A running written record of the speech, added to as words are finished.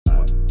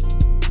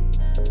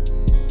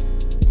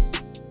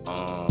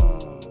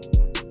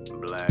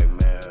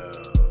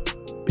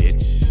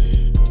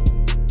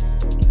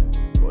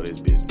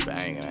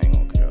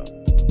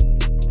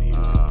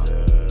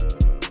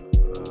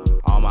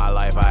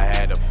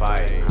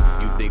fight.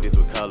 You think this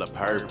would color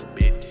purple,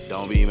 bitch.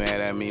 Don't be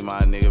mad at me, my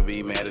nigga,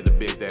 be mad at the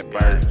bitch that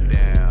birthed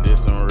you.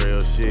 This some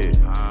real shit,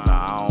 nah,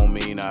 I don't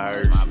mean to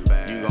hurt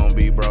you. You gon'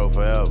 be broke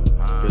forever,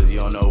 cause you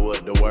don't know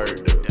what the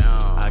word do.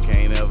 I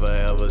can't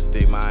ever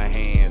stick my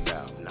hands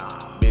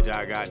out. Bitch,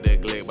 I got the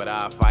glick, but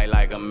I fight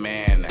like a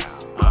man now.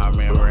 I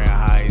remember in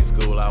high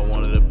school, I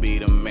wanted to be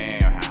the man.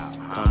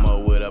 Come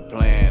up with a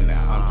plan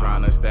now. I'm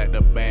trying to stack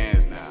the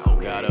bands now.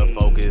 Gotta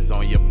focus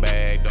on your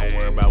bag, don't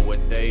worry about what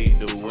they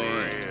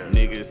doing.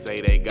 Niggas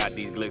say they got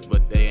these glicks,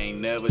 but they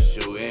ain't never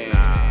shooting.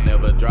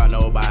 Never drop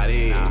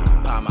nobody.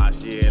 Pop my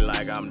shit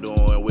like I'm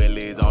doing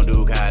Willie's on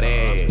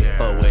Ducati.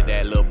 Fuck with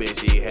that little bitch,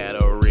 she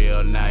had a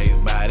real nice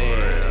body.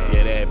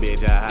 Yeah, that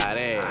bitch a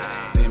hottie.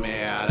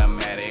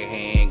 Semi-automatic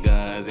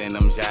handguns and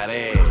them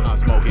shotty. I'm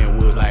smoking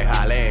woods like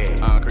Holly.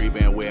 I'm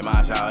creeping with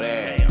my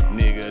shawty.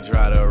 Nigga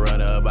try to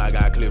run up, I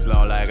got clips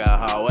long like a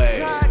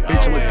hallway.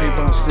 Bitch, I'm a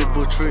paper on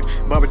simple trick.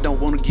 Barbie don't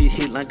wanna get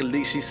hit like a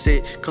leak. She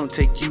said, come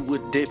take you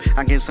a dip.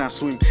 I guess I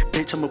swim.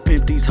 Bitch, I'm a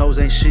pimp, these hoes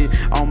ain't shit.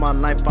 All my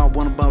life I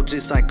want about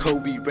just like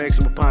Kobe. Racks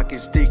in my pocket,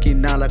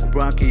 sticking out like a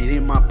rocket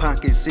in my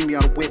pocket. See me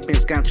all the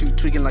weapons, got you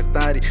tweaking like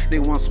thotty. They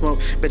want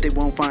smoke, but they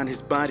won't find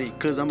his body.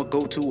 Cause I'ma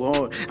go too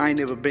hard. I ain't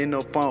never been no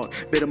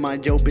fault. Better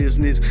mind your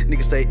business.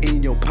 Niggas stay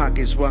in your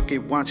pockets, rocket,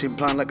 watching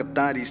blind like a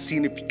thotty.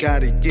 Seeing if you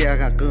got it. Yeah, I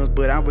got guns,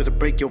 but I'd rather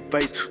break your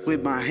face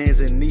with my hands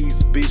and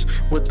knees, bitch.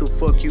 What the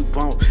fuck you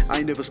want? I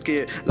ain't never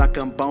scared like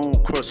I'm bone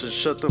crusher.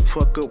 Shut the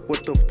fuck up,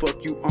 what the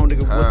fuck you on,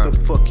 nigga? What the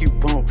fuck you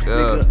want?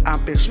 Nigga, I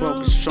been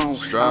smoking strong.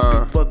 I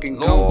been fucking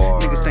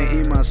gone. Niggas stay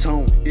in my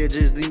zone. Yeah,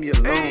 just leave me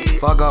alone.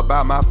 Fuck up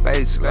out my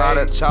face. Lot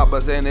of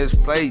choppers in this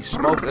place.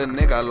 Smoke a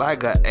nigga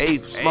like a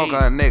eighth. Smoke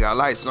a nigga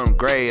like some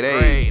grade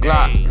A.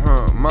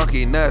 Glock,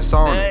 monkey nuts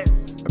on it.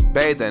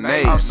 Bathing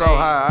Nate. I'm so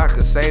high I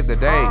could save the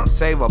day.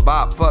 Save a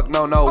bop, fuck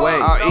no way.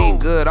 I'm eating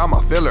good,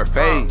 I'ma fill her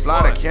face.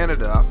 Fly to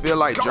Canada, I feel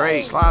like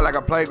Drake. Slide like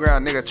a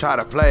playground, nigga try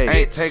to play.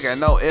 Ain't taking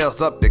no L's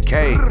up the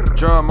K.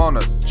 Drum on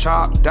the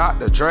chop,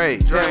 Dr. Dre.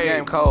 Damn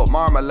game cold,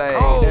 marmalade.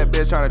 That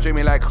bitch tryna treat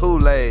me like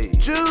Kool-Aid.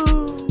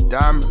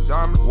 Diamonds,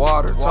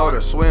 water, told her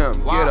swim.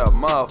 Get a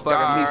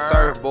motherfucking me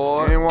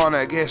surfboard. You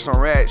wanna get some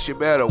racks, you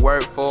better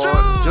work for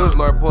it. Juice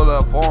Lord pull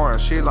up foreign,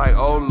 she like,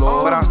 oh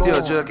lord. But I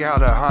still jug out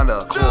her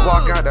Honda.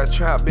 Walk out that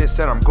trap, bitch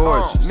said I'm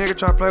gorgeous. Nigga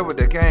try play with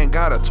the gang,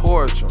 gotta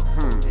torch him.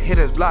 Hit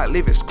his block,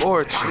 leave it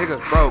scorched.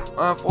 Niggas broke,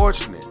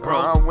 unfortunate.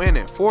 I'm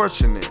winning,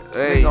 fortunate.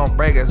 They gon'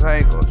 break his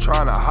ankle,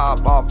 tryna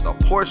hop off the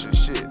Porsche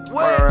shit.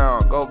 Turn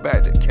around, go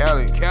back to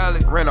Cali.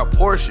 Rent a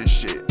Porsche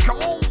shit. Come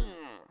on.